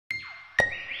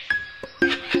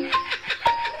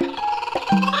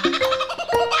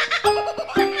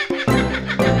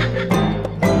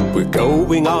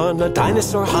going on a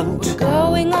dinosaur hunt. We're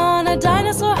going on a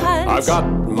dinosaur hunt. I've got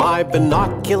my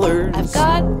binoculars. I've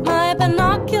got my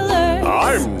binoculars.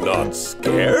 I'm not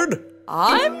scared.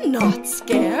 I'm not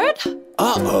scared.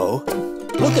 Uh-oh.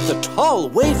 Look at the tall,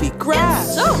 wavy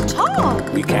grass. It's so tall.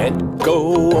 We can't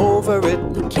go over it.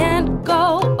 We can't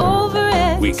go over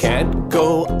it. We can't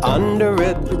go under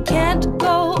it. We can't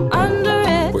go under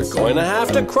it. We're going to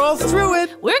have to crawl through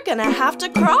it. We're gonna have to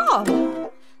crawl.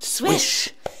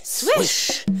 Swish,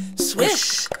 swish,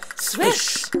 swish,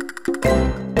 swish.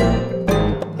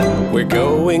 We're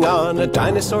going on a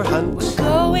dinosaur hunt. We're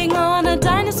going on a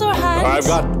dinosaur hunt. I've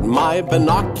got my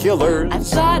binoculars.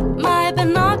 I've got my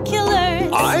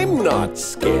binoculars. I'm not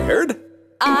scared.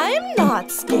 I'm not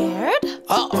scared.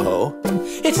 Uh-oh.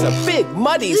 It's a big,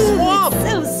 muddy swamp.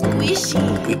 It's so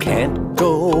squishy. We can't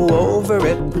go over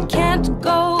it. We can't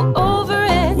go over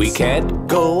it. We can't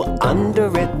go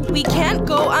under it. We can't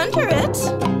go under it.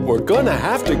 We're gonna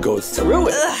have to go through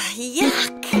it. Ugh,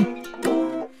 yuck.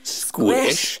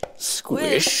 Squish,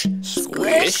 squish,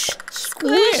 squish,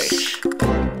 squish.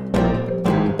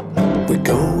 We're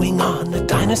going on a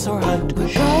dinosaur hunt.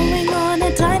 We're going on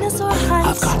a dinosaur hunt.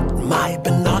 I've got my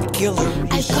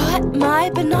binoculars. I've got my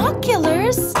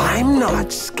binoculars. I'm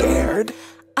not scared.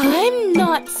 I'm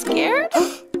not scared.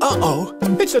 Uh-oh,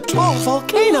 it's a tall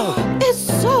volcano. It's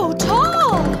so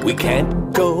tall. We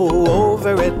can't go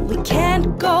over it. We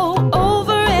can't go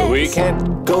over it. We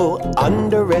can't go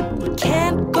under it. We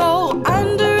can't go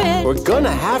under it. We're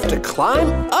gonna have to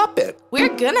climb up it.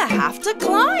 We're gonna have to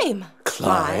climb.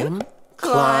 Climb,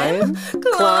 climb,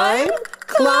 climb,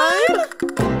 climb.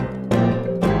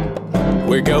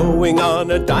 We're going on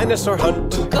a dinosaur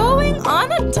hunt. Going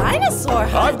on a dinosaur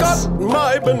hunt. I've got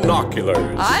my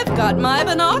binoculars. I've got my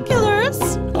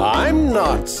binoculars. I'm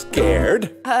not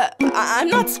scared. I'm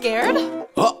not scared.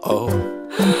 Uh-oh.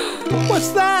 What's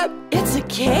that? It's a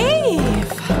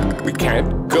cave. We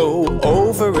can't go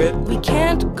over it. We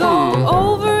can't go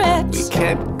over it. We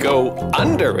can't go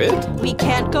under it. We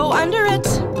can't go under it.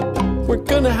 We're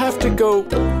gonna have to go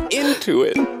into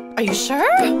it. Are you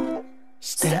sure?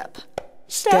 Step,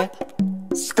 step,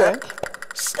 step,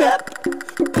 step.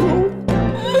 Go.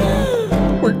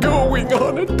 We're going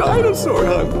on a dinosaur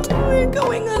hunt. We're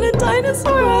going on a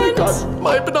dinosaur hunt. I got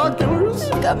my binoculars.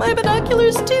 I've got my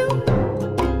binoculars too.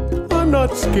 I'm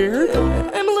not scared.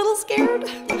 I'm a little scared.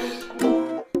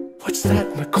 What's that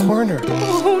in the corner?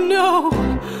 Oh no.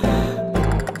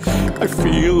 I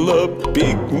feel a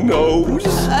big nose.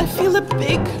 I feel a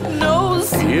big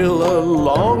nose. Feel a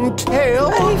long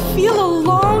tail. I feel a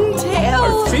long tail.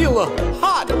 I feel a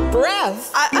hot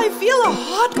breath. I feel a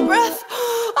hot breath.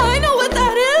 I know what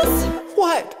that is.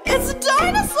 What? It's a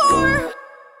dinosaur.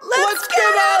 Let's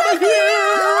get out of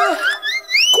here!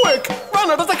 Quick,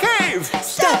 run out of the cave!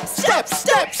 Step, step,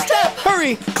 step, step.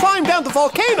 Hurry, climb down the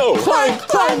volcano! Climb,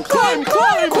 climb, climb,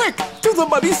 climb. Quick, through the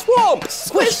muddy swamp!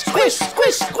 Squish, squish,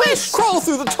 squish, squish. Crawl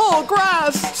through the tall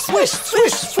grass! Swish,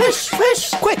 swish, swish,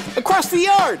 swish. Quick, across the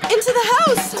yard! Into the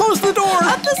house. Close the door!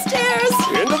 Up the stairs.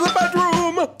 Into the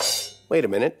bedroom! Wait a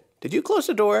minute, did you close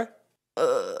the door?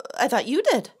 I thought you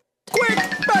did. Quick,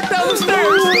 back down the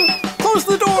stairs! Close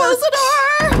the door! Close the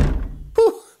door.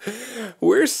 Whew.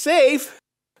 We're safe.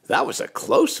 That was a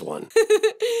close one.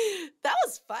 That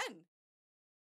was fun.